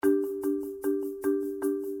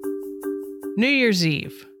New Year's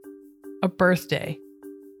Eve, a birthday,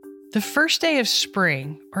 the first day of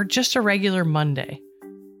spring, or just a regular Monday.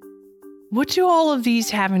 What do all of these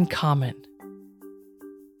have in common?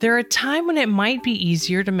 They're a time when it might be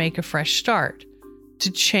easier to make a fresh start,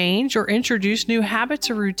 to change or introduce new habits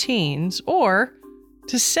or routines, or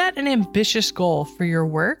to set an ambitious goal for your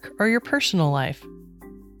work or your personal life.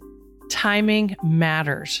 Timing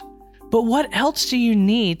matters. But what else do you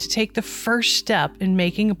need to take the first step in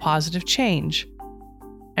making a positive change?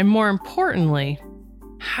 And more importantly,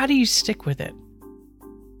 how do you stick with it?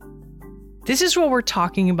 This is what we're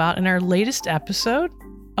talking about in our latest episode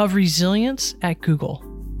of Resilience at Google.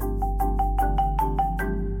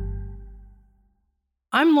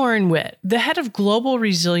 I'm Lauren Witt, the head of Global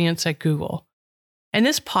Resilience at Google. In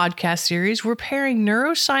this podcast series, we're pairing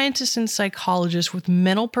neuroscientists and psychologists with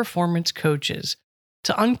mental performance coaches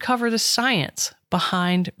to uncover the science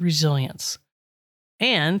behind resilience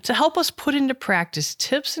and to help us put into practice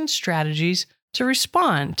tips and strategies to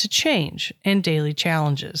respond to change and daily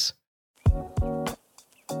challenges.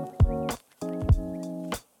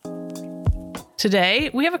 Today,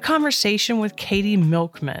 we have a conversation with Katy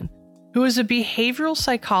Milkman, who is a behavioral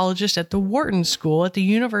psychologist at the Wharton School at the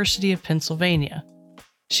University of Pennsylvania.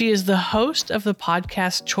 She is the host of the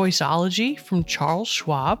podcast Choiceology from Charles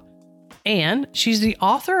Schwab, and she's the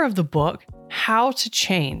author of the book How to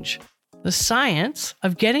Change: The Science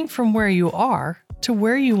of Getting from Where You Are to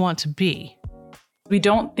Where You Want to Be. We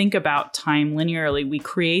don't think about time linearly. We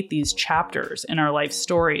create these chapters in our life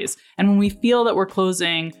stories. And when we feel that we're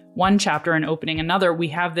closing one chapter and opening another, we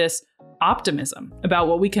have this optimism about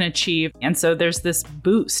what we can achieve. And so there's this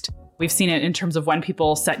boost. We've seen it in terms of when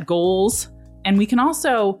people set goals, and we can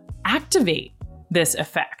also activate this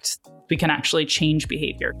effect. We can actually change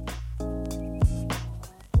behavior.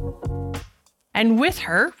 And with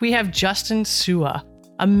her, we have Justin Sua,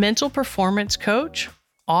 a mental performance coach,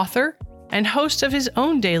 author, and host of his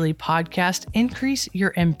own daily podcast, Increase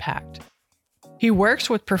Your Impact. He works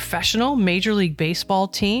with professional Major League Baseball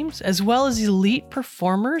teams, as well as elite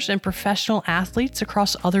performers and professional athletes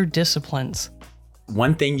across other disciplines.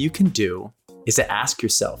 One thing you can do is to ask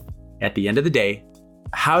yourself, at the end of the day,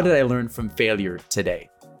 how did I learn from failure today?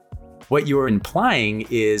 What you're implying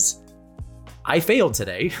is, I failed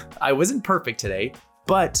today, I wasn't perfect today,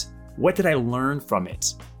 but what did I learn from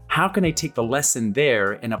it? How can I take the lesson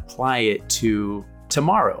there and apply it to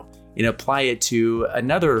tomorrow and apply it to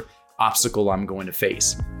another obstacle I'm going to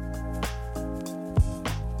face?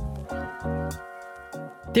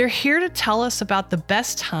 They're here to tell us about the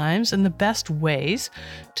best times and the best ways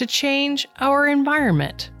to change our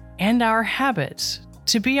environment and our habits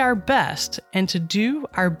to be our best and to do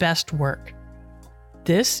our best work.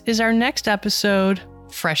 This is our next episode,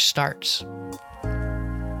 Fresh Starts.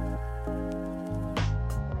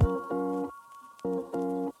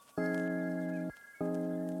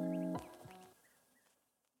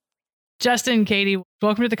 Justin, Katy,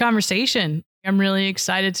 welcome to the conversation. I'm really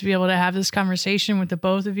excited to be able to have this conversation with the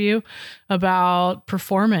both of you about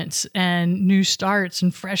performance and new starts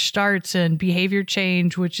and fresh starts and behavior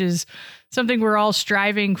change, which is something we're all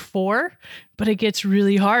striving for, but it gets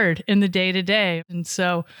really hard in the day-to-day. And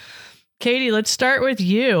so, Katy, let's start with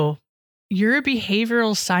you. You're a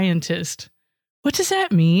behavioral scientist. What does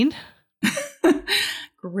that mean?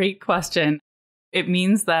 Great question. It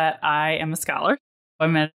means that I am a scholar.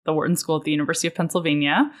 I'm at the Wharton School at the University of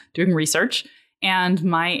Pennsylvania doing research, and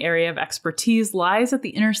my area of expertise lies at the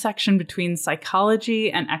intersection between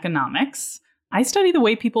psychology and economics. I study the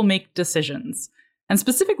way people make decisions, and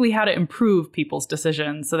specifically how to improve people's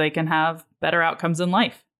decisions so they can have better outcomes in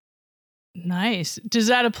life. Nice. Does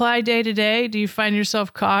that apply day to day? Do you find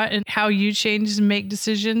yourself caught in how you change and make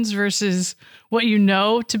decisions versus what you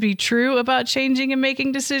know to be true about changing and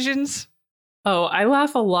making decisions? Oh, I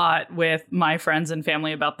laugh a lot with my friends and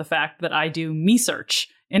family about the fact that I do me-search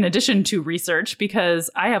in addition to research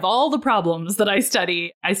because I have all the problems that I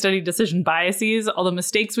study. I study decision biases, all the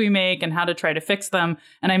mistakes we make and how to try to fix them.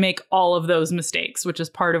 And I make all of those mistakes, which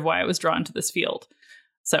is part of why I was drawn to this field.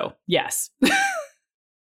 So, yes.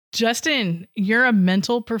 Justin, you're a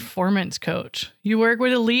mental performance coach. You work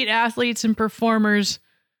with elite athletes and performers.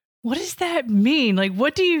 What does that mean? Like,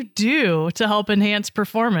 what do you do to help enhance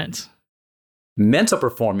performance? Mental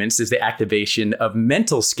performance is the activation of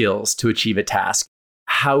mental skills to achieve a task.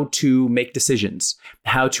 How to make decisions,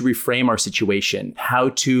 how to reframe our situation, how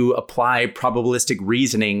to apply probabilistic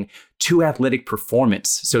reasoning to athletic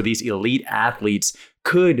performance so these elite athletes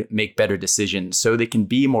could make better decisions, so they can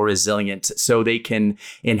be more resilient, so they can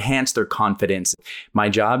enhance their confidence. My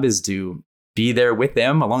job is to be there with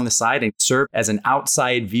them along the side and serve as an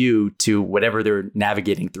outside view to whatever they're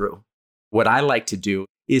navigating through. What I like to do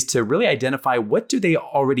is to really identify what do they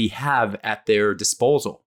already have at their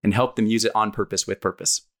disposal and help them use it on purpose with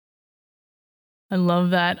purpose. I love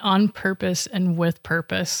that, on purpose and with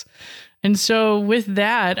purpose. And so with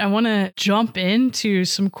that, I want to jump into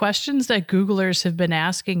some questions that Googlers have been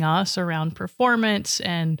asking us around performance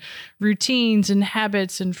and routines and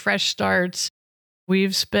habits and fresh starts.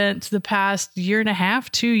 We've spent the past year and a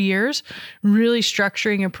half, 2 years, really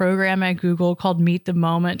structuring a program at Google called Meet the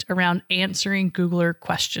Moment around answering Googler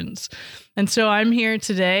questions. And so I'm here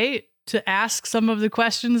today to ask some of the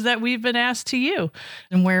questions that we've been asked to you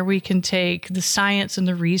and where we can take the science and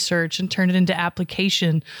the research and turn it into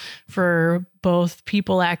application for both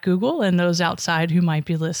people at Google and those outside who might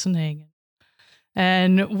be listening.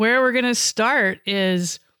 And where we're going to start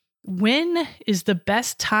is, when is the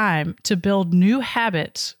best time to build new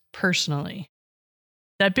habits personally?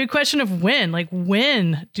 That big question of when, like,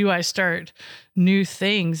 when do I start new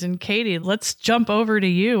things? And Katy, let's jump over to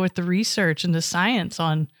you with the research and the science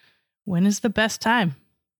on when is the best time.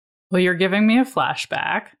 Well, you're giving me a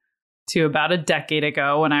flashback to about a decade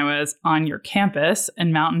ago when I was on your campus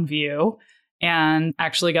in Mountain View and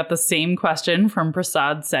actually got the same question from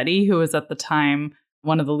Prasad Sethi, who was at the time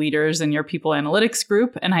one of the leaders in your people analytics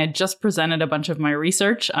group. And I had just presented a bunch of my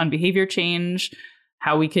research on behavior change,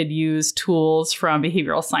 how we could use tools from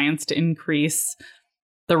behavioral science to increase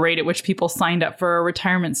the rate at which people signed up for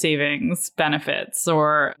retirement savings benefits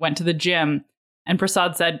or went to the gym. And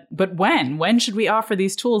Prasad said, but when should we offer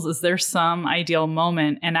these tools? Is there some ideal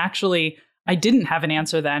moment? And actually, I didn't have an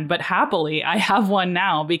answer then, but happily, I have one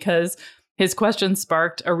now because his question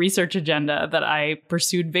sparked a research agenda that I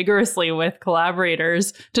pursued vigorously with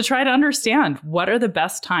collaborators to try to understand what are the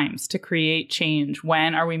best times to create change?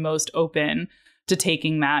 When are we most open to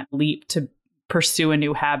taking that leap to pursue a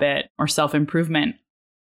new habit or self-improvement?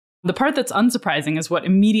 The part that's unsurprising is what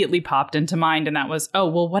immediately popped into mind, and that was, oh,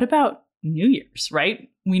 well, what about New Year's, right?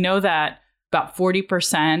 We know that about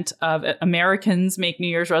 40% of Americans make New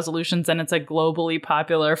Year's resolutions, and it's a globally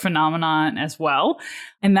popular phenomenon as well.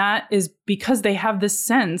 And that is because they have this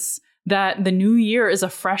sense that the new year is a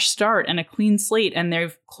fresh start and a clean slate, and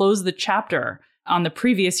they've closed the chapter on the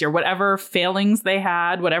previous year. Whatever failings they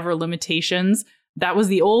had, whatever limitations, that was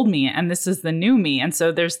the old me, and this is the new me. And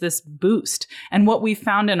so there's this boost. And what we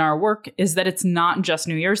found in our work is that it's not just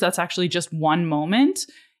New Year's. That's actually just one moment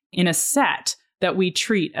in a set that we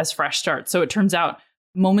treat as fresh starts. So it turns out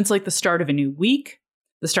moments like the start of a new week,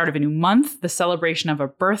 the start of a new month, the celebration of a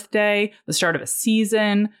birthday, the start of a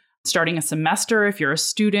season, starting a semester if you're a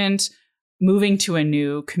student, moving to a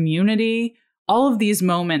new community, all of these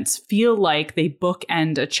moments feel like they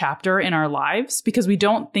bookend a chapter in our lives because we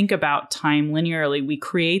don't think about time linearly. We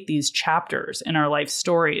create these chapters in our life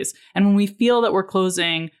stories. And when we feel that we're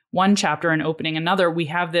closing one chapter and opening another, we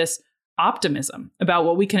have this optimism about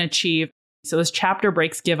what we can achieve. So those chapter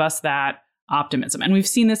breaks give us that optimism. And we've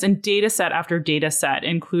seen this in data set after data set,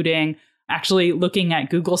 including actually looking at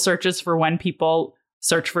Google searches for when people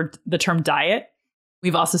search for the term diet.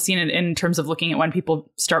 We've also seen it in terms of looking at when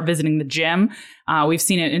people start visiting the gym. We've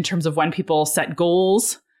seen it in terms of when people set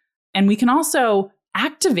goals. And we can also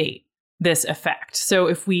activate this effect. So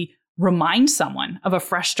if we remind someone of a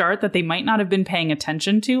fresh start that they might not have been paying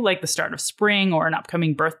attention to, like the start of spring or an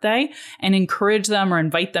upcoming birthday, and encourage them or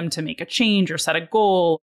invite them to make a change or set a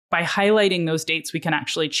goal, by highlighting those dates, we can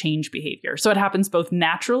actually change behavior. So it happens both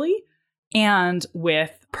naturally and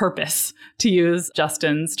with purpose, to use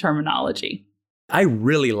Justin's terminology. I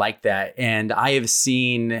really like that. And I have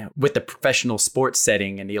seen with the professional sports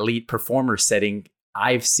setting and the elite performer setting,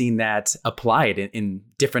 I've seen that applied in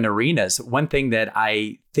different arenas. One thing that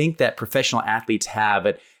I think that professional athletes have,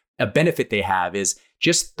 a benefit they have, is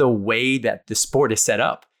just the way that the sport is set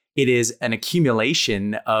up. It is an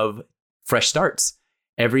accumulation of fresh starts.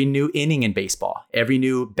 Every new inning in baseball, every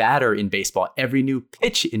new batter in baseball, every new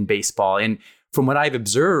pitch in baseball. And from what I've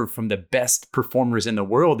observed from the best performers in the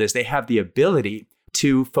world is they have the ability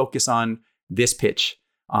to focus on this pitch,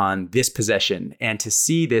 on this possession, and to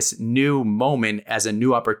see this new moment as a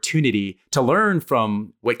new opportunity to learn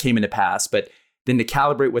from what came in the past, but then to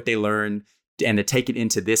calibrate what they learn and to take it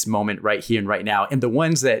into this moment right here and right now. And the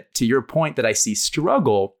ones that, to your point, that I see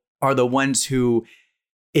struggle are the ones who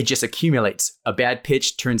it just accumulates. A bad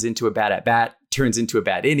pitch turns into a bad at bat, turns into a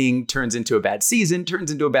bad inning, turns into a bad season, turns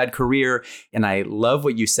into a bad career. And I love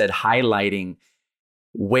what you said, highlighting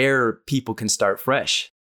where people can start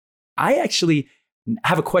fresh. I actually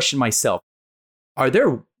have a question myself. Are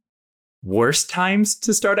there worse times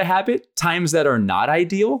to start a habit? Times that are not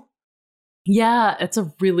ideal? Yeah, it's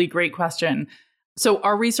a really great question. So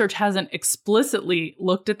our research hasn't explicitly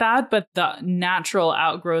looked at that, but the natural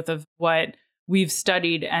outgrowth of what we've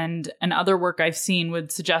studied and other work I've seen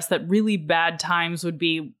would suggest that really bad times would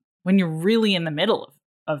be when you're really in the middle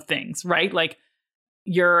of things, right? Like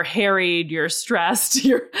you're harried, you're stressed,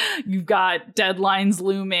 you've got deadlines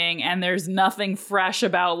looming, and there's nothing fresh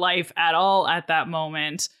about life at all at that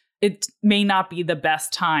moment. It may not be the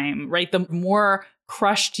best time, right? The more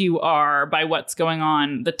crushed you are by what's going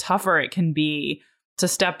on, the tougher it can be to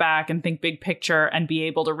step back and think big picture and be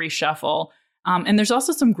able to reshuffle. And there's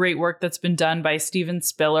also some great work that's been done by Steven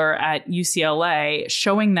Spiller at UCLA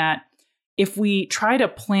showing that if we try to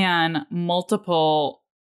plan multiple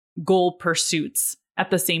goal pursuits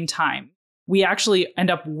at the same time, we actually end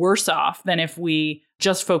up worse off than if we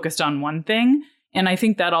just focused on one thing. And I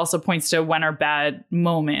think that also points to when are bad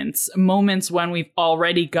moments when we've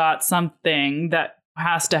already got something that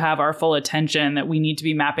has to have our full attention that we need to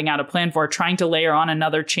be mapping out a plan for. Trying to layer on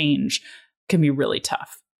another change can be really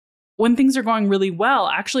tough. When things are going really well,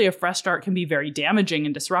 actually a fresh start can be very damaging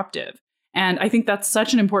and disruptive. And I think that's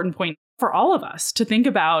such an important point for all of us to think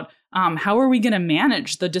about. How are we going to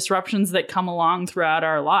manage the disruptions that come along throughout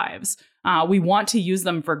our lives? We want to use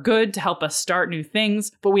them for good to help us start new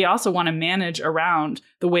things, but we also want to manage around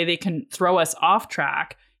the way they can throw us off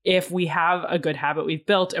track. If we have a good habit we've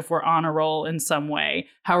built, if we're on a roll in some way,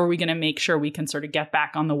 how are we going to make sure we can sort of get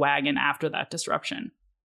back on the wagon after that disruption?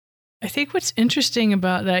 I think what's interesting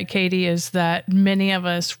about that, Katy, is that many of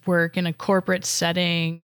us work in a corporate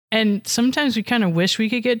setting. And sometimes we kind of wish we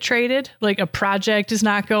could get traded, like a project is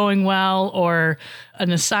not going well, or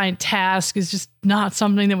an assigned task is just not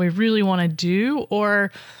something that we really want to do,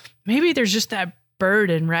 or maybe there's just that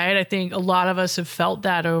burden, right? I think a lot of us have felt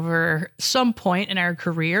that over some point in our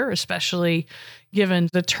career, especially given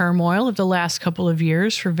the turmoil of the last couple of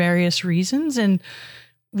years for various reasons. And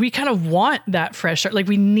we kind of want that fresh start, like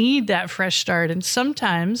we need that fresh start. And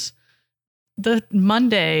sometimes the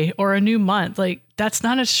Monday or a new month, like that's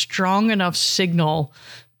not a strong enough signal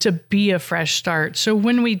to be a fresh start. So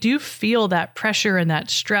when we do feel that pressure and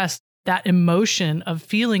that stress, that emotion of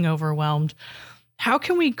feeling overwhelmed, how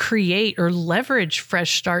can we create or leverage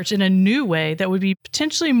fresh starts in a new way that would be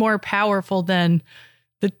potentially more powerful than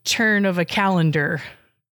the turn of a calendar?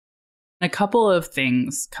 A couple of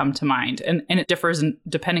things come to mind, and it differs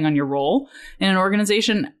depending on your role in an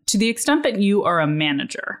organization. To the extent that you are a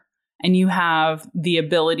manager and you have the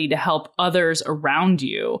ability to help others around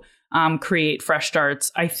you create fresh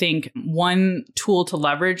starts, I think one tool to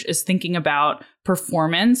leverage is thinking about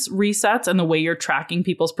performance resets and the way you're tracking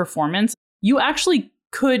people's performance. You actually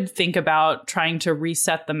could think about trying to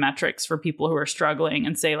reset the metrics for people who are struggling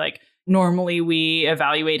and say, like, normally we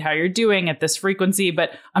evaluate how you're doing at this frequency,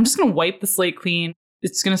 but I'm just going to wipe the slate clean.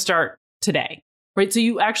 It's going to start today, right? So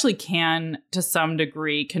you actually can, to some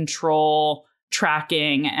degree, control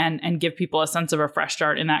tracking and give people a sense of a fresh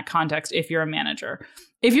start in that context if you're a manager.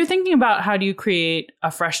 If you're thinking about how do you create a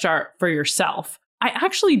fresh start for yourself, I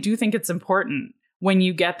actually do think it's important when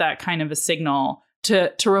you get that kind of a signal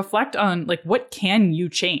to reflect on, like, what can you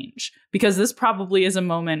change? Because this probably is a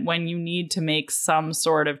moment when you need to make some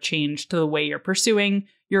sort of change to the way you're pursuing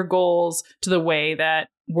your goals, to the way that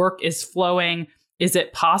work is flowing. Is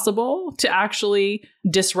it possible to actually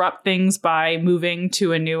disrupt things by moving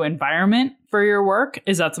to a new environment for your work?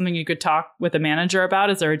 Is that something you could talk with a manager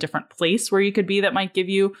about? Is there a different place where you could be that might give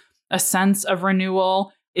you a sense of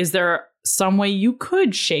renewal? Is there some way you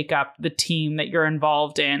could shake up the team that you're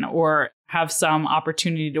involved in, or have some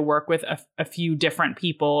opportunity to work with a few different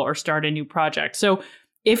people or start a new project? So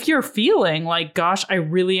if you're feeling like, gosh, I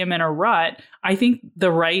really am in a rut, I think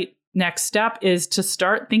the right next step is to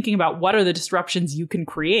start thinking about what are the disruptions you can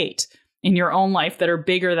create in your own life that are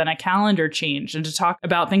bigger than a calendar change, and to talk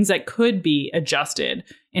about things that could be adjusted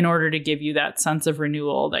in order to give you that sense of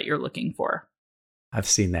renewal that you're looking for. I've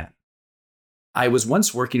seen that. I was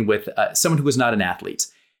once working with someone who was not an athlete.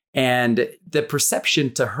 And the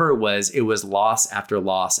perception to her was it was loss after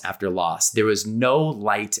loss after loss. There was no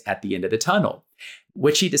light at the end of the tunnel.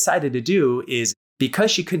 What she decided to do is,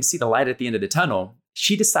 because she couldn't see the light at the end of the tunnel,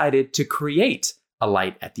 she decided to create a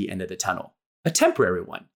light at the end of the tunnel, a temporary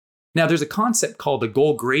one. Now, there's a concept called the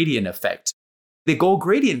goal gradient effect. The goal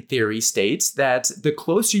gradient theory states that the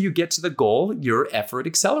closer you get to the goal, your effort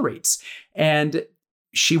accelerates. And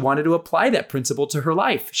she wanted to apply that principle to her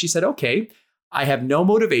life. She said, okay, I have no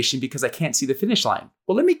motivation because I can't see the finish line.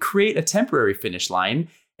 Well, let me create a temporary finish line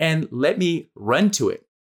and let me run to it.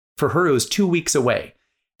 For her, it was 2 weeks away.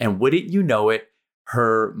 And wouldn't you know it,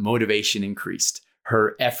 her motivation increased.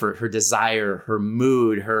 Her effort, her desire, her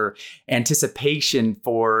mood, her anticipation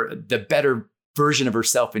for the better version of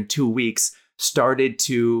herself in 2 weeks started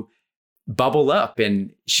to bubble up,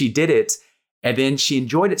 and she did it. And then she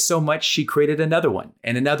enjoyed it so much, she created another one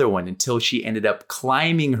until she ended up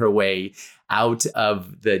climbing her way out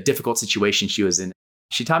of the difficult situation she was in.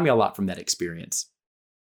 She taught me a lot from that experience.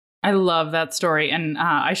 I love that story. And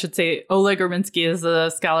I should say Oleg Urbinsky is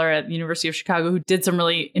a scholar at the University of Chicago who did some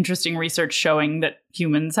really interesting research showing that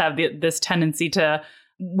humans have this tendency to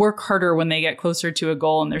work harder when they get closer to a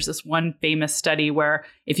goal. And there's this one famous study where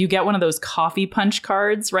if you get one of those coffee punch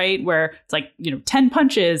cards, right, where it's like, 10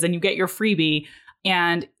 punches and you get your freebie.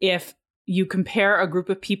 And if you compare a group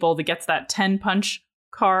of people that gets that 10 punch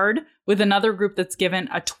card with another group that's given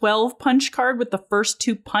a 12 punch card with the first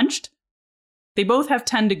 2 punched, they both have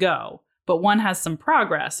 10 to go, but one has some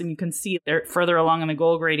progress and you can see they're further along in the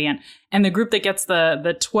goal gradient. And the group that gets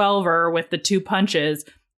the 12er with the 2 punches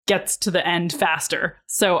gets to the end faster.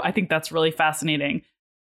 So I think that's really fascinating.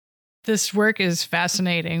 This work is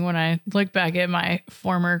fascinating. When I look back at my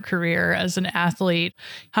former career as an athlete,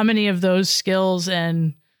 how many of those skills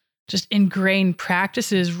and just ingrained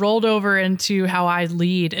practices rolled over into how I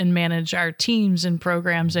lead and manage our teams and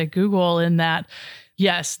programs at Google, in that,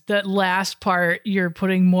 yes, that last part, you're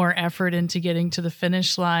putting more effort into getting to the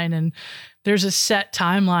finish line, and there's a set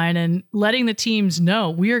timeline, and letting the teams know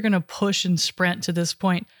we are going to push and sprint to this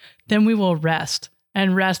point, then we will rest.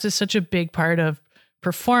 And rest is such a big part of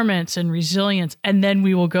performance and resilience. And then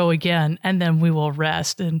we will go again, and then we will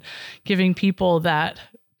rest. And giving people that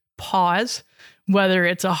pause, whether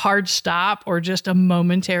it's a hard stop or just a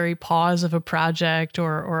momentary pause of a project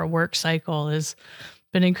or a work cycle, has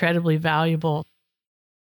been incredibly valuable.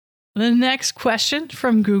 The next question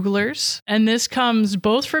from Googlers, and this comes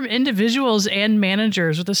both from individuals and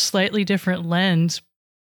managers with a slightly different lens.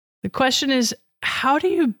 The question is, how do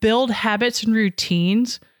you build habits and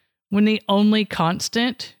routines when the only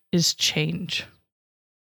constant is change?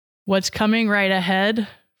 What's coming right ahead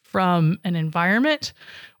from an environment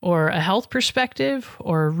or a health perspective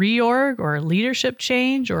or a reorg or a leadership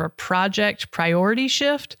change or a project priority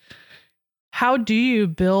shift? How do you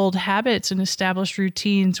build habits and establish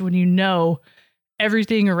routines when you know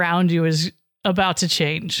everything around you is about to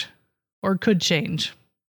change or could change?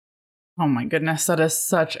 Oh my goodness, that is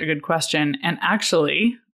such a good question. And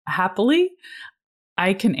actually, happily,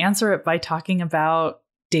 I can answer it by talking about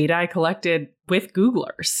data I collected with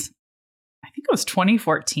Googlers. I think it was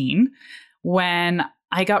 2014 when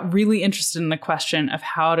I got really interested in the question of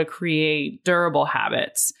how to create durable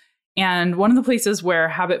habits. And one of the places where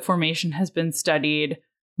habit formation has been studied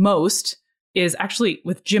most is actually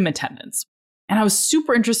with gym attendance. And I was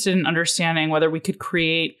super interested in understanding whether we could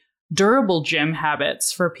create durable gym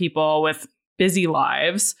habits for people with busy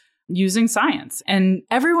lives using science. And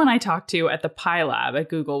everyone I talked to at the Pi Lab at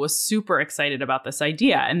Google was super excited about this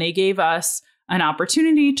idea. And they gave us an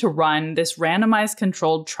opportunity to run this randomized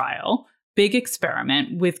controlled trial, big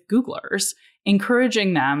experiment with Googlers,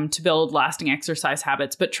 encouraging them to build lasting exercise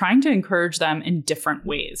habits, but trying to encourage them in different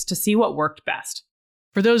ways to see what worked best.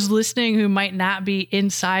 For those listening who might not be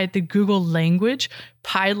inside the Google language,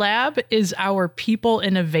 Pi Lab is our people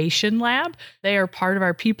innovation lab. They are part of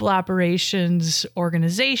our people operations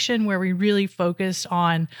organization where we really focus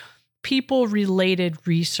on people-related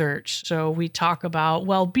research. So we talk about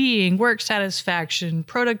well-being, work satisfaction,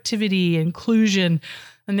 productivity, inclusion,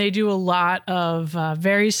 and they do a lot of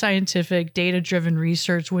very scientific, data-driven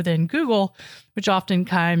research within Google, which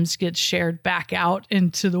oftentimes gets shared back out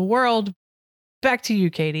into the world. Back to you,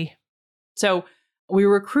 Katy. So we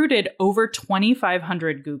recruited over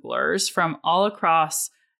 2,500 Googlers from all across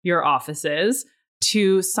your offices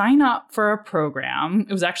to sign up for a program.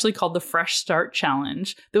 It was actually called the Fresh Start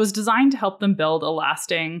Challenge that was designed to help them build a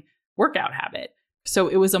lasting workout habit. So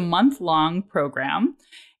it was a month-long program.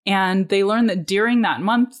 And they learned that during that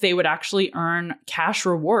month, they would actually earn cash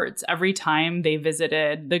rewards every time they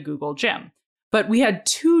visited the Google gym. But we had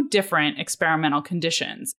 2 different experimental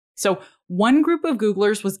conditions. So one group of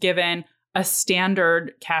Googlers was given a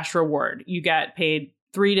standard cash reward. You get paid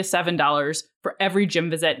 $3 to $7 for every gym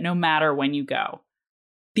visit, no matter when you go.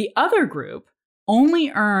 The other group only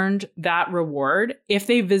earned that reward if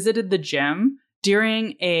they visited the gym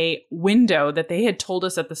during a window that they had told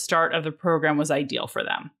us at the start of the program was ideal for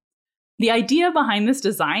them. The idea behind this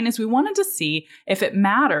design is we wanted to see if it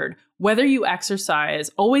mattered whether you exercise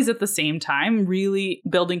always at the same time, really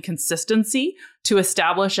building consistency to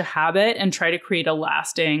establish a habit and try to create a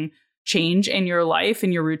lasting change in your life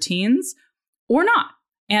and your routines, or not.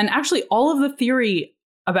 And actually, all of the theory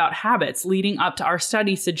about habits leading up to our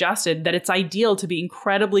study suggested that it's ideal to be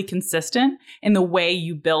incredibly consistent in the way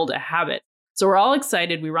you build a habit. So we're all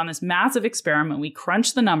excited. We run this massive experiment. We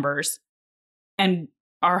crunch the numbers. And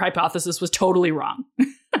our hypothesis was totally wrong.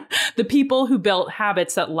 The people who built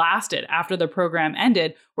habits that lasted after the program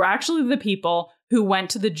ended were actually the people who went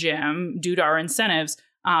to the gym due to our incentives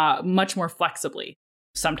much more flexibly.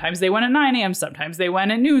 Sometimes they went at 9 a.m., sometimes they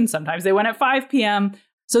went at noon, sometimes they went at 5 p.m.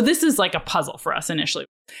 So this is like a puzzle for us initially.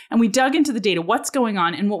 And we dug into the data, what's going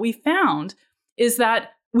on? And what we found is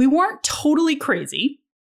that we weren't totally crazy.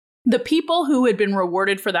 The people who had been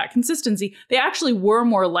rewarded for that consistency, they actually were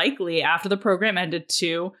more likely after the program ended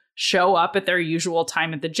to show up at their usual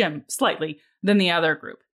time at the gym slightly than the other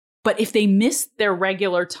group. But if they missed their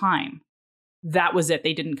regular time, that was it.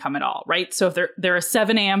 They didn't come at all, right? So if they're a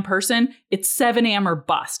 7 a.m. person, it's 7 a.m. or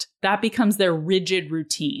bust. That becomes their rigid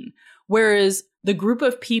routine. Whereas the group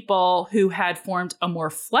of people who had formed a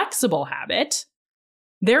more flexible habit,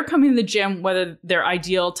 they're coming to the gym whether their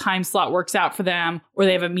ideal time slot works out for them or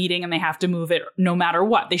they have a meeting and they have to move it no matter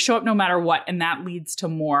what. They show up no matter what, and that leads to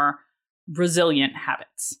more resilient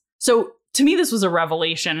habits. So to me, this was a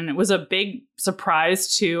revelation, and it was a big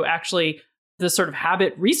surprise to actually the sort of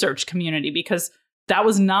habit research community, because that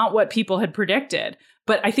was not what people had predicted.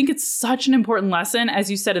 But I think it's such an important lesson,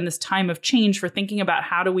 as you said, in this time of change for thinking about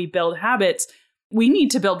how do we build habits. We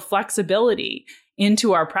need to build flexibility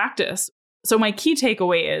into our practice. So my key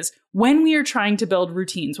takeaway is when we are trying to build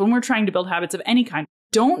routines, when we're trying to build habits of any kind,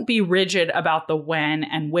 don't be rigid about the when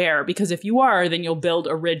and where, because if you are, then you'll build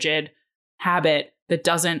a rigid habit that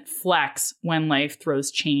doesn't flex when life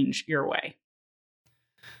throws change your way.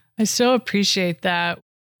 I so appreciate that.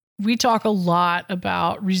 We talk a lot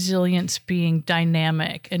about resilience being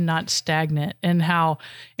dynamic and not stagnant, and how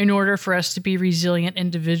in order for us to be resilient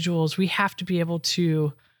individuals, we have to be able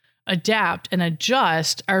to adapt and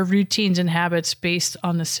adjust our routines and habits based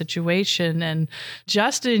on the situation. And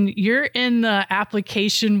Justin, you're in the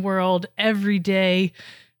application world every day.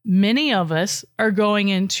 Many of us are going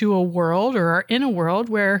into a world or are in a world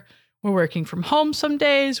where we're working from home some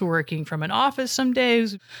days, we're working from an office some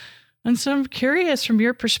days. And so I'm curious, from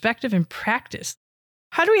your perspective and practice,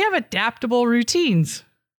 how do we have adaptable routines?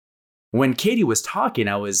 When Katy was talking,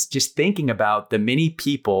 I was just thinking about the many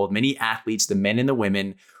people, many athletes, the men and the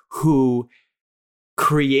women who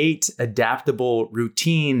create adaptable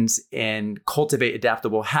routines and cultivate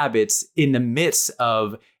adaptable habits in the midst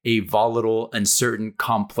of a volatile, uncertain,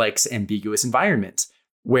 complex, ambiguous environment.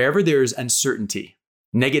 Wherever there's uncertainty,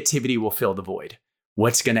 negativity will fill the void.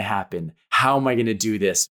 What's going to happen? How am I going to do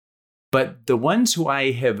this? But the ones who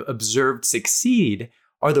I have observed succeed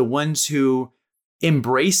are the ones who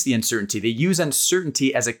embrace the uncertainty. They use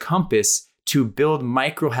uncertainty as a compass to build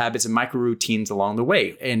micro habits and micro routines along the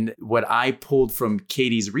way. And what I pulled from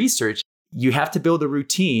Katy's research, you have to build a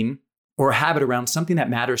routine or a habit around something that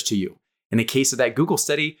matters to you. In the case of that Google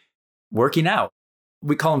study, working out.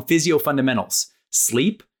 We call them physio fundamentals: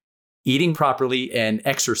 sleep, eating properly, and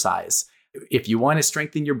exercise. If you want to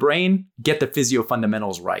strengthen your brain, get the physio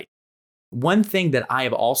fundamentals right. One thing that I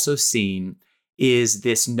have also seen is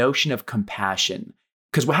this notion of compassion.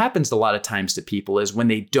 Because what happens a lot of times to people is when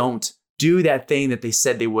they don't do that thing that they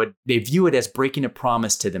said they would, they view it as breaking a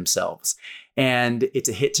promise to themselves. And it's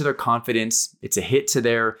a hit to their confidence. It's a hit to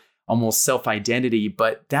their almost self-identity.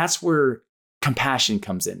 But that's where compassion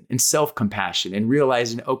comes in, and self-compassion, and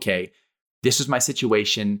realizing, okay, this is my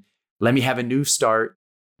situation. Let me have a new start.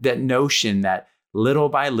 That notion that little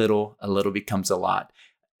by little, a little becomes a lot.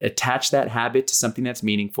 Attach that habit to something that's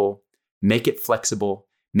meaningful, make it flexible,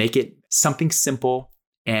 make it something simple,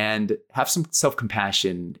 and have some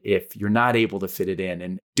self-compassion if you're not able to fit it in.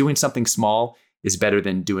 And doing something small is better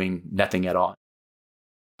than doing nothing at all.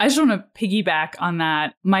 I just want to piggyback on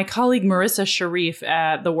that. My colleague Marissa Sharif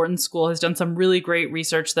at the Wharton School has done some really great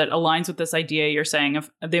research that aligns with this idea you're saying of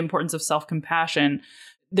the importance of self-compassion.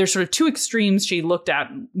 There's sort of two extremes she looked at.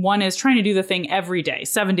 One is trying to do the thing every day,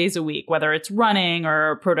 7 days a week, whether it's running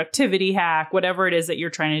or a productivity hack, whatever it is that you're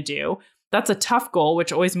trying to do. That's a tough goal,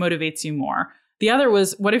 which always motivates you more. The other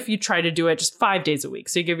was, what if you try to do it just 5 days a week?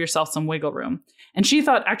 So you give yourself some wiggle room. And she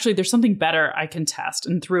thought, actually, there's something better I can test,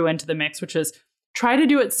 and threw into the mix, which is try to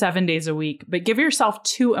do it 7 days a week, but give yourself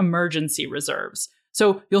 2 emergency reserves.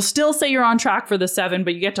 So you'll still say you're on track for the 7,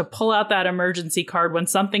 but you get to pull out that emergency card when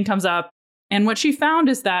something comes up. And what she found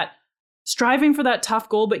is that striving for that tough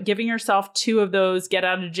goal, but giving yourself 2 of those get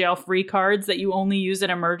out of jail free cards that you only use in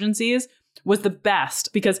emergencies was the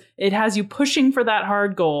best, because it has you pushing for that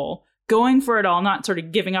hard goal, going for it all, not sort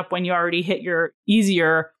of giving up when you already hit your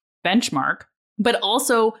easier benchmark, but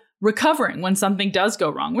also recovering when something does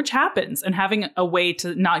go wrong, which happens, and having a way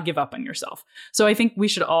to not give up on yourself. So I think we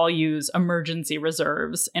should all use emergency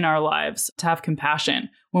reserves in our lives to have compassion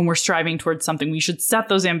when we're striving towards something. We should set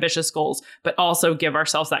those ambitious goals, but also give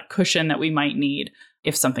ourselves that cushion that we might need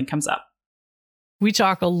if something comes up. We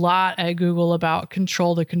talk a lot at Google about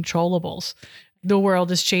control the controllables. The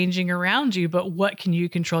world is changing around you, but what can you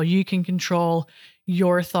control? You can control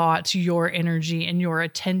your thoughts, your energy, and your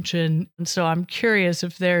attention. And so I'm curious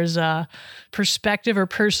if there's a perspective or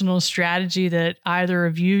personal strategy that either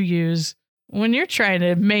of you use when you're trying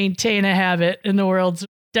to maintain a habit and the world's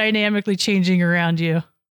dynamically changing around you.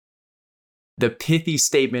 The pithy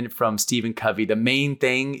statement from Stephen Covey, the main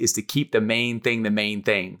thing is to keep the main thing the main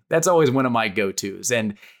thing. That's always one of my go-tos.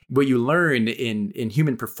 And what you learn in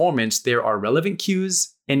human performance, there are relevant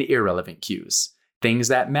cues and irrelevant cues, things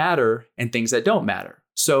that matter and things that don't matter.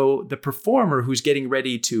 So the performer who's getting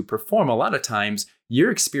ready to perform, a lot of times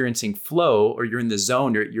you're experiencing flow, or you're in the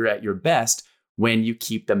zone, or you're at your best when you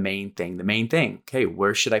keep the main thing the main thing. Okay,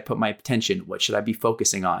 where should I put my attention? What should I be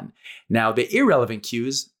focusing on? Now, the irrelevant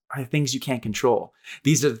cues are the things you can't control.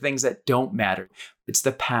 These are the things that don't matter. It's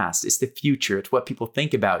the past, it's the future, it's what people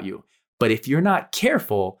think about you. But if you're not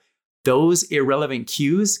careful, those irrelevant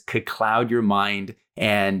cues could cloud your mind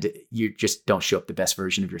and you just don't show up the best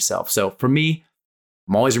version of yourself. So for me,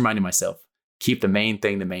 I'm always reminding myself, keep the main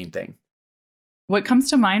thing the main thing. What comes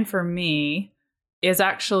to mind for me is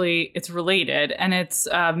actually, it's related, and it's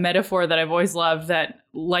a metaphor that I've always loved, that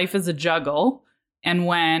life is a juggle. And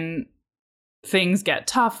when things get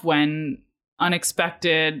tough, when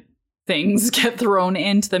unexpected things get thrown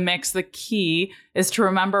into the mix, the key is to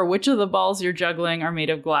remember which of the balls you're juggling are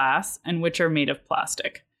made of glass and which are made of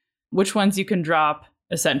plastic, which ones you can drop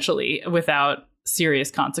essentially without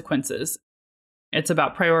serious consequences. It's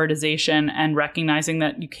about prioritization and recognizing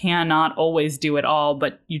that you cannot always do it all,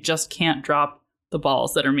 but you just can't drop the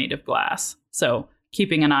balls that are made of glass. So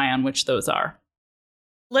keeping an eye on which those are.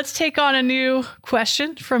 Let's take on a new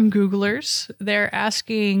question from Googlers. They're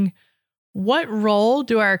asking, what role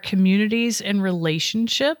do our communities and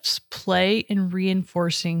relationships play in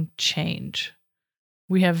reinforcing change?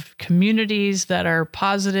 We have communities that are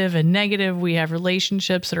positive and negative. We have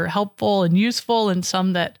relationships that are helpful and useful, and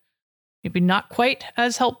some that maybe not quite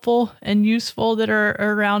as helpful and useful that are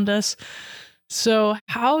around us. So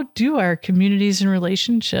how do our communities and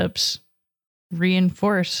relationships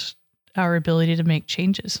reinforce our ability to make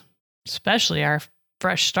changes, especially our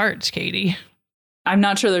fresh starts, Katy? I'm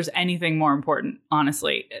not sure there's anything more important,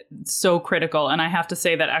 honestly. It's so critical. And I have to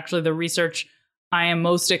say that actually the research I am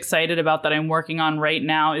most excited about that I'm working on right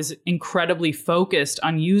now is incredibly focused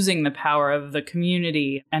on using the power of the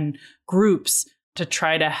community and groups to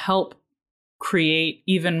try to help create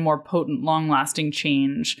even more potent, long-lasting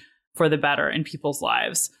change for the better in people's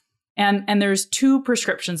lives. And there's two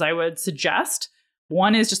prescriptions I would suggest.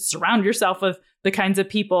 One is just surround yourself with the kinds of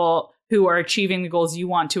people who are achieving the goals you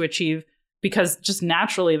want to achieve, because just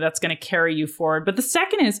naturally that's going to carry you forward. But the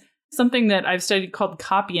second is something that I've studied called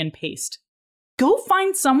copy and paste. Go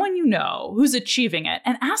find someone you know who's achieving it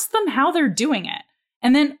and ask them how they're doing it.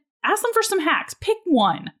 And then ask them for some hacks. Pick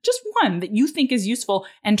one, just one that you think is useful,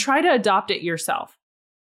 and try to adopt it yourself.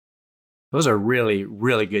 Those are really,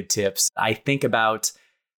 really good tips. I think about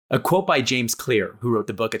a quote by James Clear, who wrote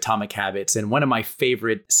the book Atomic Habits. And one of my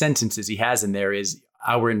favorite sentences he has in there is,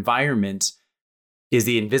 our environment is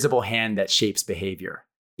the invisible hand that shapes behavior.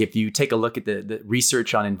 If you take a look at the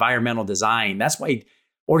research on environmental design, that's why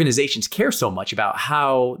organizations care so much about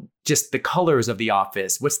how just the colors of the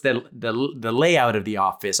office, what's the layout of the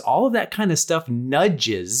office, all of that kind of stuff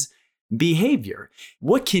nudges behavior.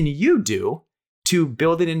 What can you do to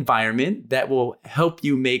build an environment that will help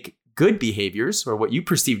you make good behaviors, or what you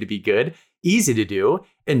perceive to be good, easy to do,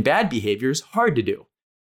 and bad behaviors hard to do?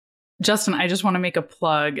 Justin, I just want to make a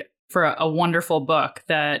plug for a wonderful book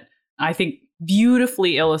that I think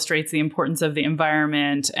beautifully illustrates the importance of the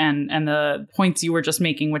environment and the points you were just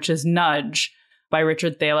making, which is Nudge by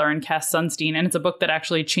Richard Thaler and Cass Sunstein. And it's a book that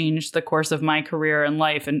actually changed the course of my career and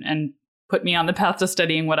life and put me on the path to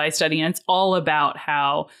studying what I study. And it's all about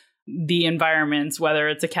how the environments, whether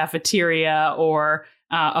it's a cafeteria or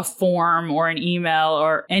a form or an email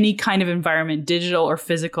or any kind of environment, digital or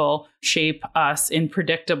physical, shape us in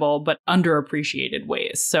predictable but underappreciated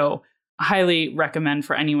ways. So highly recommend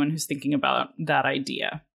for anyone who's thinking about that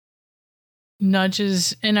idea.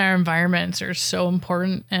 Nudges in our environments are so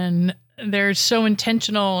important, and they're so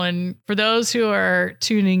intentional. And for those who are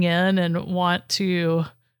tuning in and want to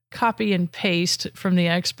copy and paste from the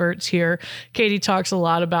experts here, Katy talks a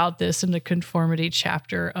lot about this in the conformity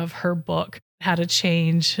chapter of her book, How to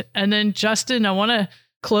Change. And then Justin, I want to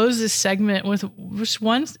close this segment with just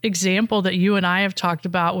one example that you and I have talked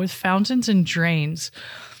about with fountains and drains,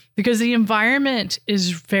 because the environment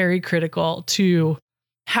is very critical to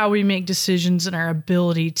how we make decisions and our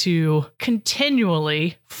ability to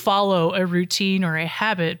continually follow a routine or a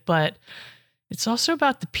habit, but it's also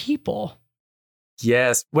about the people.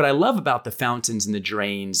 Yes. What I love about the fountains and the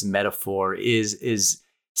drains metaphor is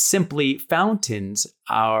simply fountains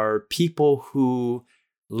are people who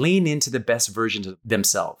lean into the best versions of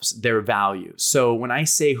themselves, their values. So when I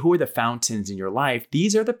say who are the fountains in your life,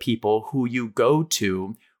 these are the people who you go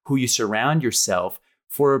to, who you surround yourself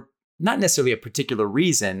for not necessarily a particular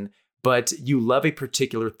reason, but you love a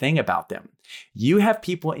particular thing about them. You have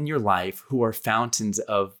people in your life who are fountains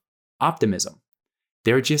of optimism.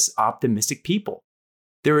 They're just optimistic people.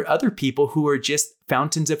 There are other people who are just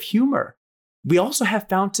fountains of humor. We also have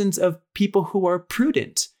fountains of people who are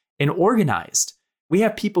prudent and organized. We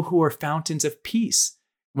have people who are fountains of peace.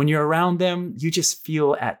 When you're around them, you just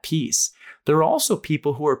feel at peace. There are also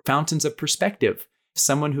people who are fountains of perspective.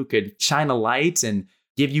 Someone who could shine a light and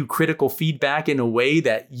give you critical feedback in a way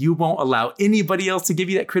that you won't allow anybody else to give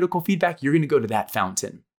you that critical feedback. You're going to go to that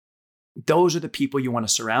fountain. Those are the people you want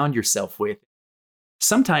to surround yourself with.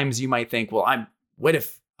 Sometimes you might think, well, what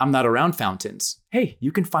if I'm not around fountains? Hey,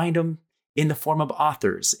 you can find them in the form of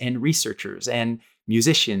authors and researchers and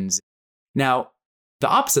musicians. Now, the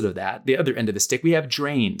opposite of that, the other end of the stick, we have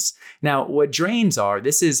drains. Now, what drains are,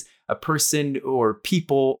 this is a person or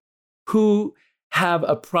people who have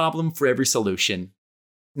a problem for every solution.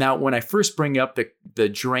 Now, when I first bring up the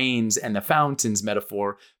drains and the fountains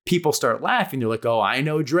metaphor, people start laughing. They're like, oh, I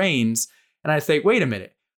know drains. And I think, wait a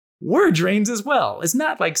minute, we're drains as well. It's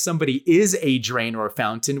not like somebody is a drain or a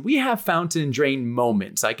fountain. We have fountain and drain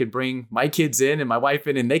moments. I could bring my kids in and my wife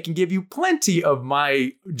in, and they can give you plenty of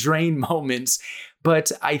my drain moments.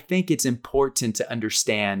 But I think it's important to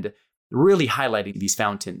understand, really highlighting these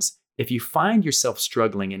fountains. If you find yourself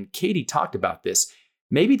struggling, and Katy talked about this,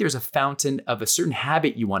 maybe there's a fountain of a certain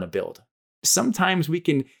habit you want to build. Sometimes we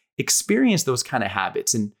can experience those kind of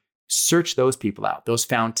habits and search those people out, those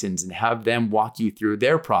fountains, and have them walk you through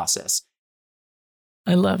their process.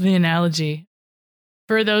 I love the analogy.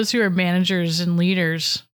 For those who are managers and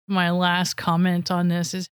leaders, my last comment on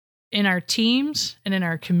this is in our teams and in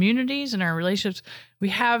our communities and our relationships, we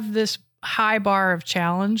have this high bar of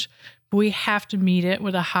challenge, but we have to meet it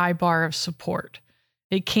with a high bar of support.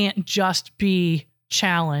 It can't just be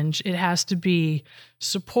challenge. It has to be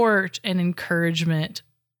support and encouragement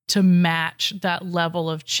to match that level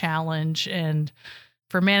of challenge. And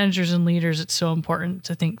for managers and leaders, it's so important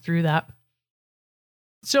to think through that.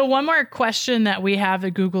 So one more question that we have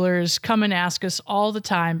that Googlers come and ask us all the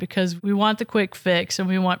time because we want the quick fix and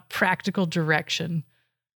we want practical direction.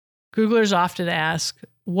 Googlers often ask,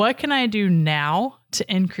 what can I do now to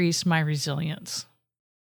increase my resilience?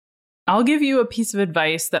 I'll give you a piece of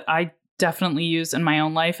advice that I definitely use in my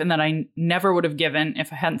own life and that I never would have given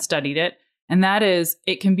if I hadn't studied it. And that is,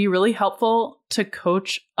 it can be really helpful to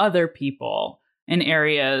coach other people in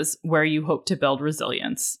areas where you hope to build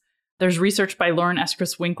resilience. There's research by Lauren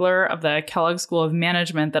Eskris-Winkler of the Kellogg School of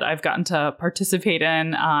Management that I've gotten to participate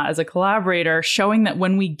in as a collaborator, showing that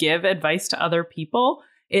when we give advice to other people,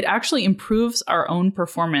 it actually improves our own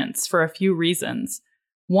performance for a few reasons.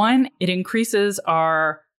 One, it increases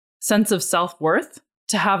our sense of self-worth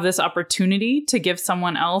to have this opportunity to give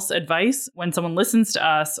someone else advice when someone listens to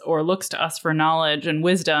us or looks to us for knowledge and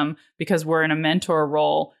wisdom because we're in a mentor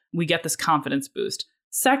role. We get this confidence boost.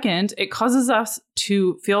 Second, it causes us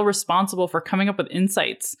to feel responsible for coming up with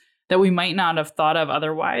insights that we might not have thought of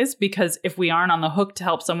otherwise, because if we aren't on the hook to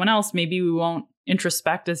help someone else, maybe we won't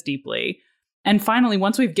introspect as deeply. And finally,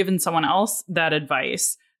 once we've given someone else that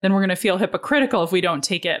advice, then we're going to feel hypocritical if we don't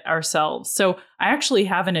take it ourselves. So I actually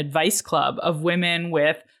have an advice club of women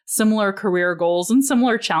with similar career goals and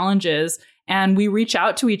similar challenges. And we reach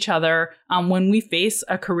out to each other when we face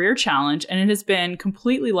a career challenge. And it has been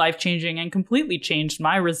completely life-changing and completely changed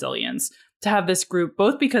my resilience to have this group,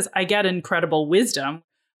 both because I get incredible wisdom,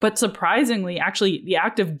 but surprisingly, actually, the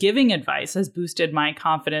act of giving advice has boosted my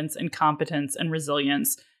confidence and competence and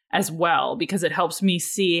resilience as well, because it helps me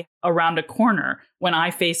see around a corner when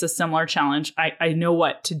I face a similar challenge. I know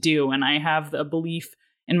what to do, and I have the belief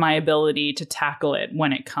in my ability to tackle it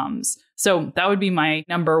when it comes. So that would be my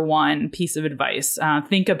number one piece of advice.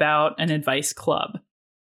 Think about an advice club.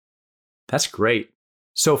 That's great.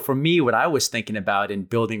 So for me, what I was thinking about in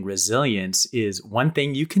building resilience is one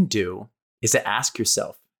thing you can do is to ask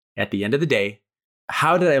yourself at the end of the day,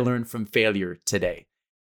 how did I learn from failure today?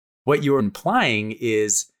 What you're implying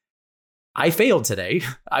is, I failed today.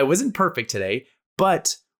 I wasn't perfect today,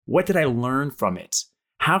 but what did I learn from it?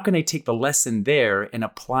 How can I take the lesson there and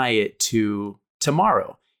apply it to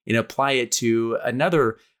tomorrow and apply it to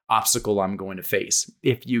another obstacle I'm going to face.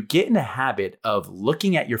 If you get in a habit of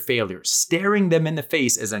looking at your failures, staring them in the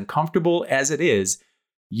face, as uncomfortable as it is,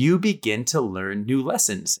 you begin to learn new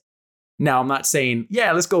lessons. Now, I'm not saying,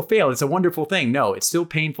 yeah, let's go fail. It's a wonderful thing. No, it's still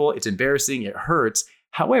painful. It's embarrassing. It hurts.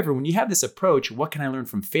 However, when you have this approach, what can I learn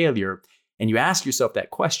from failure? And you ask yourself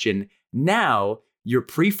that question, now your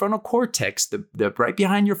prefrontal cortex, the right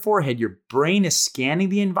behind your forehead, your brain is scanning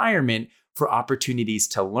the environment for opportunities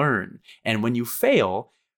to learn. And when you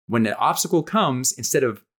fail, when the obstacle comes, instead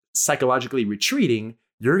of psychologically retreating,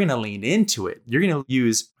 you're going to lean into it. You're going to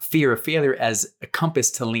use fear of failure as a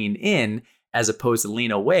compass to lean in as opposed to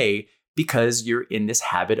lean away, because you're in this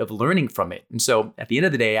habit of learning from it. And so at the end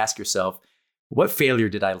of the day, ask yourself, what failure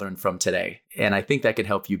did I learn from today? And I think that could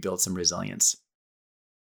help you build some resilience.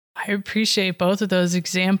 I appreciate both of those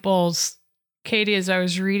examples. Katy, as I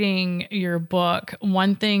was reading your book,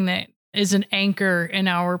 one thing that is an anchor in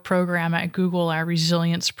our program at Google, our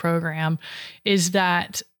resilience program, is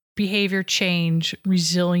that behavior change,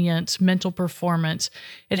 resilience, mental performance,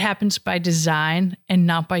 it happens by design and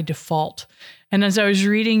not by default. And as I was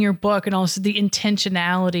reading your book, and also the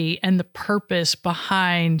intentionality and the purpose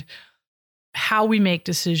behind how we make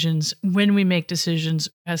decisions, when we make decisions,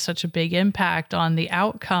 has such a big impact on the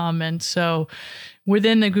outcome. And so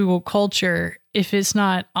within the Google culture, if it's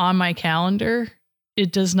not on my calendar,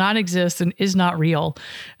 it does not exist and is not real.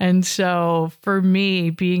 And so for me,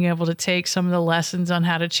 being able to take some of the lessons on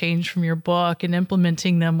how to change from your book and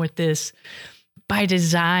implementing them with this by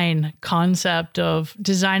design concept of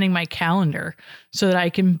designing my calendar so that I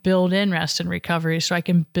can build in rest and recovery, so I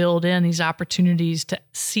can build in these opportunities to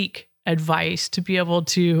seek advice, to be able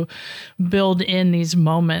to build in these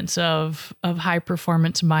moments of high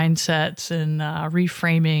performance mindsets and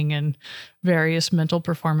reframing and various mental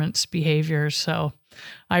performance behaviors. So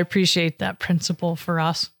I appreciate that principle for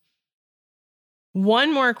us.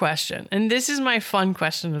 One more question, and this is my fun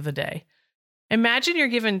question of the day. Imagine you're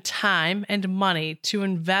given time and money to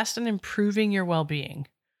invest in improving your well-being.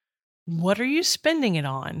 What are you spending it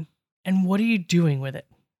on, and what are you doing with it?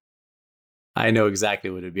 I know exactly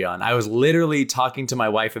what it'd be on. I was literally talking to my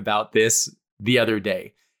wife about this the other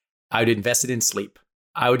day. I would invest it in sleep.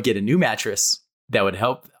 I would get a new mattress that would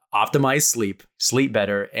help optimize sleep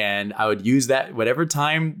better. And I would use that, whatever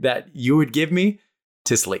time that you would give me,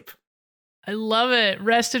 to sleep. I love it.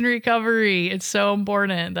 Rest and recovery. It's so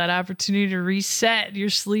important, that opportunity to reset your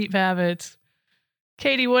sleep habits.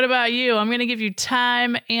 Katy, what about you? I'm going to give you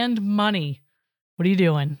time and money. What are you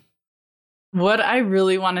doing? What I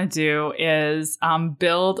really want to do is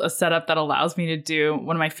build a setup that allows me to do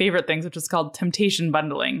one of my favorite things, which is called temptation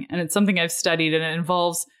bundling. And it's something I've studied, and it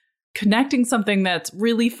involves connecting something that's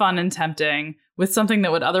really fun and tempting with something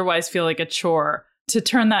that would otherwise feel like a chore, to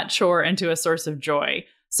turn that chore into a source of joy.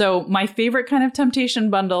 So my favorite kind of temptation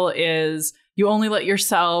bundle is you only let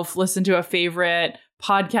yourself listen to a favorite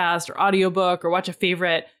podcast or audiobook or watch a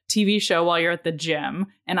favorite TV show while you're at the gym.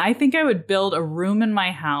 And I think I would build a room in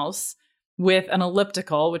my house with an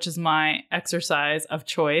elliptical, which is my exercise of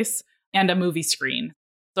choice, and a movie screen.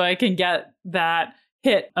 So I can get that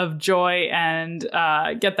hit of joy and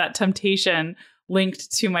get that temptation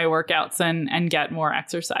linked to my workouts and get more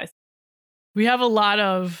exercise. We have a lot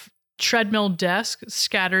of treadmill desks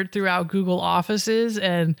scattered throughout Google offices,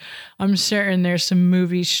 and I'm certain there's some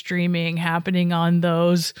movie streaming happening on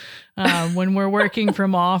those. When we're working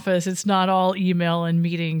from office, it's not all email and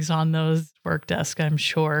meetings on those work desks, I'm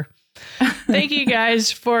sure. Thank you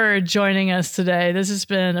guys for joining us today. This has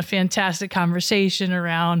been a fantastic conversation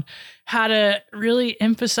around how to really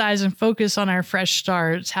emphasize and focus on our fresh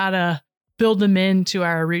starts, how to build them into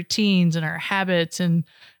our routines and our habits, and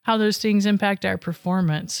how those things impact our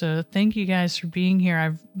performance. So thank you guys for being here.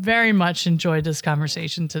 I've very much enjoyed this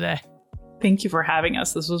conversation today. Thank you for having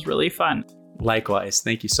us. This was really fun. Likewise.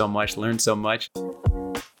 Thank you so much. Learned so much.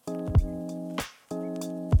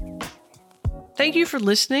 Thank you for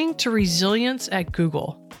listening to Resilience at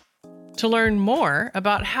Google. To learn more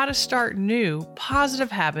about how to start new positive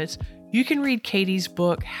habits, you can read Katy's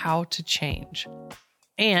book, How to Change.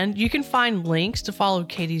 And you can find links to follow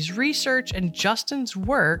Katy's research and Justin's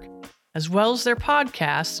work, as well as their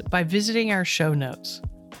podcasts, by visiting our show notes.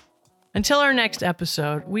 Until our next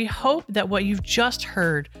episode, we hope that what you've just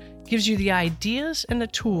heard gives you the ideas and the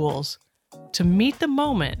tools to meet the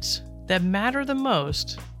moments that matter the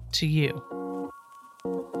most to you.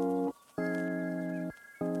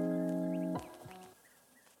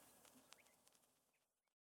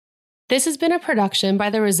 This has been a production by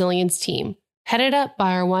the Resilience team, headed up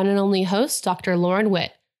by our one and only host, Dr. Lauren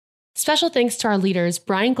Witt. Special thanks to our leaders,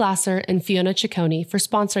 Brian Glasser and Fiona Ciccone, for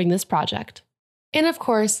sponsoring this project. And of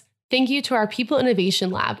course, Thank you to our People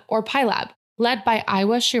Innovation Lab, or PILab, led by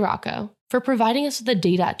Iowa Shirako, for providing us with the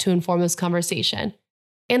data to inform this conversation.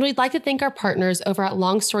 And we'd like to thank our partners over at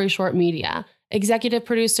Long Story Short Media, executive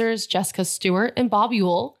producers Jessica Stewart and Bob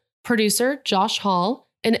Ewell, producer Josh Hall,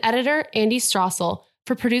 and editor Andy Strassel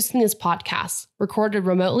for producing this podcast, recorded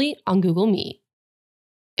remotely on Google Meet.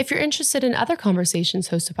 If you're interested in other conversations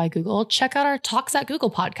hosted by Google, check out our Talks at Google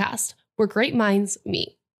podcast, where great minds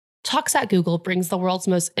meet. Talks at Google brings the world's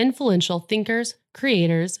most influential thinkers,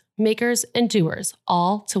 creators, makers, and doers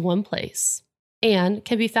all to one place, and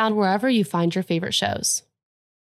can be found wherever you find your favorite shows.